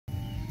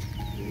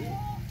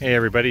Hey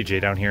everybody,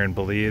 Jay down here in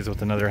Belize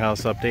with another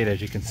house update.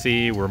 As you can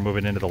see, we're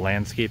moving into the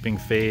landscaping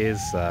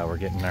phase. We're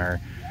getting our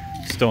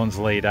stones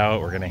laid out.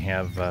 We're going to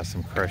have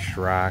some crushed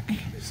rock,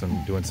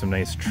 doing some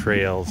nice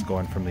trails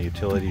going from the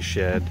utility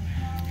shed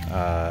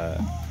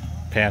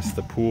past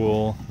the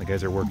pool. The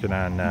guys are working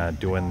on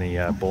doing the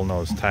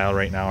bullnose tile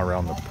right now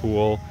around the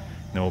pool.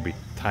 Then we'll be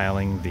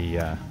tiling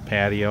the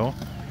patio.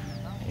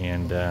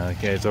 And the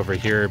guys over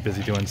here are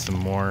busy doing some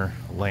more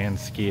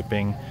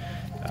landscaping.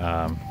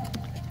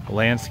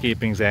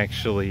 Landscaping is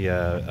actually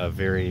a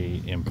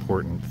very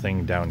important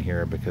thing down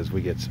here because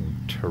we get some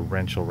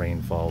torrential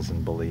rainfalls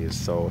in Belize,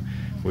 so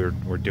we're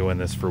doing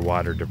this for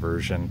water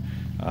diversion.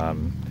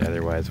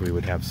 Otherwise we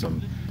would have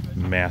some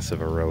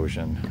massive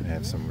erosion and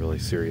have some really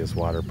serious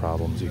water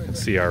problems. You can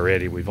see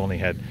already we've only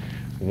had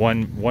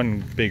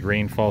one big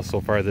rainfall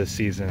so far this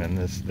season, and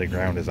the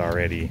ground is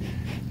already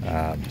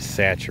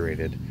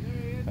saturated.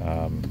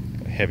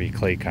 Heavy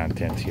clay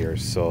content here,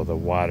 so the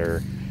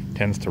water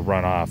tends to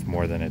run off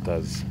more than it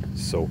does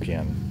soak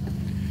in.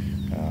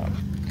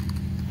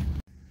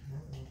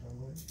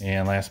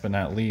 And last but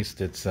not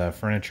least, it's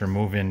furniture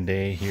move-in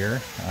day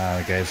here.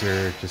 The guys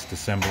are just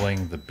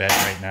assembling the bed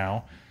right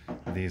now.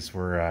 These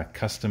were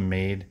custom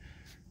made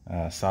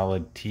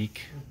solid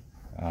teak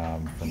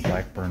from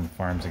Blackburn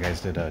Farms. The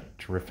guys did a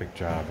terrific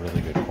job,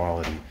 really good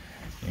quality.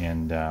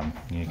 And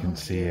you can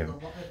see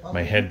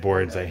my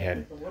headboards I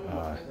had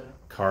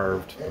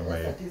carved by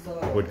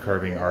a wood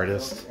carving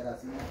artist.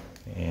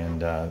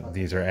 And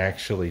these are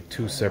actually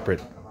two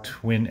separate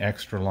twin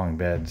extra long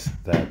beds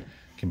that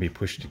can be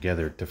pushed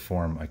together to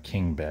form a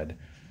king bed,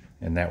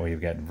 and that way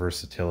you've got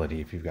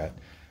versatility. If you've got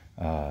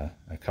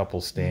a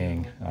couple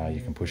staying,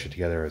 you can push it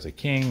together as a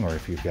king, or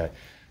if you've got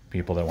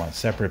people that want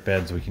separate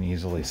beds, we can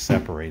easily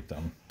separate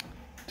them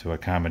to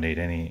accommodate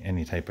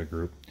any type of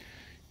group.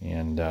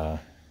 And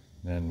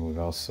then we've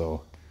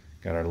also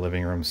got our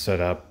living room set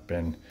up,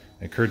 and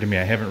it occurred to me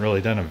I haven't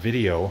really done a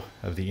video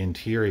of the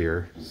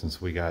interior since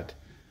we got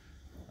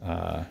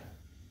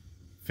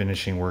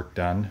finishing work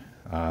done.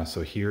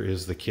 So here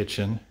is the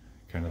kitchen,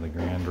 kind of the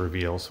grand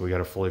reveal. So we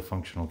got a fully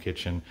functional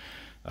kitchen.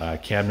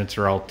 Cabinets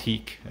are all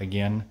teak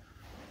again.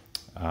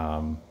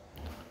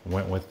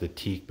 Went with the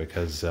teak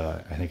because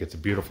I think it's a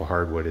beautiful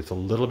hardwood. It's a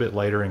little bit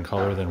lighter in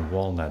color than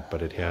walnut,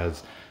 but it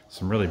has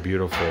some really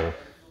beautiful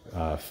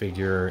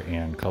figure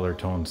and color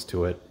tones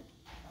to it.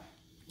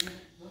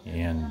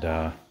 And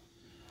I'll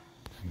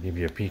give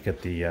you a peek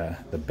at the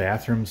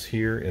bathrooms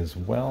here as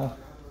well.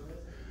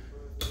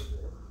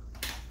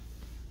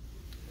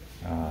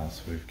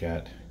 So we've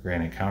got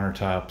granite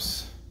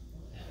countertops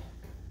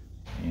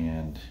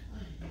and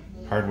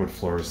hardwood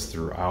floors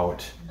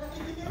throughout.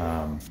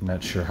 I'm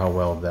not sure how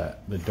well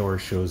the door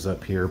shows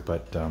up here,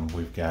 but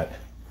we've got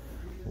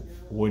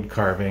wood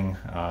carving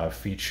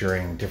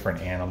featuring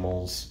different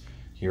animals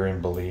here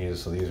in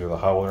Belize. So these are the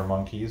howler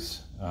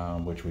monkeys,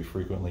 which we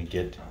frequently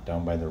get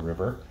down by the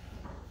river.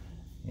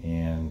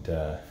 And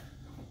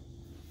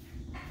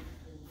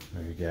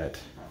we've got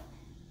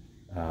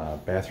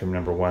bathroom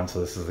number 1, so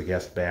this is the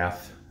guest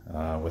bath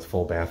with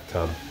full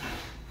bathtub.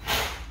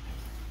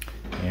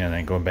 And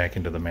then going back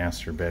into the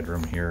master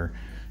bedroom here,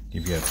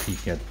 give you a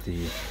peek at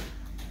the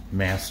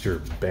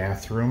master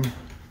bathroom.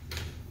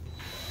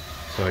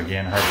 So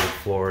again, hardwood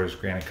floors,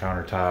 granite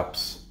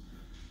countertops,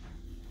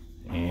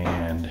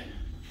 and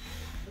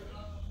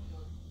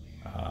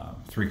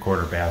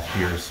 3/4 bath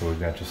here. So we've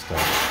got just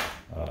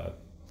a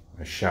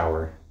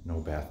shower,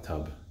 no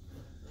bathtub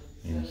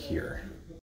in here.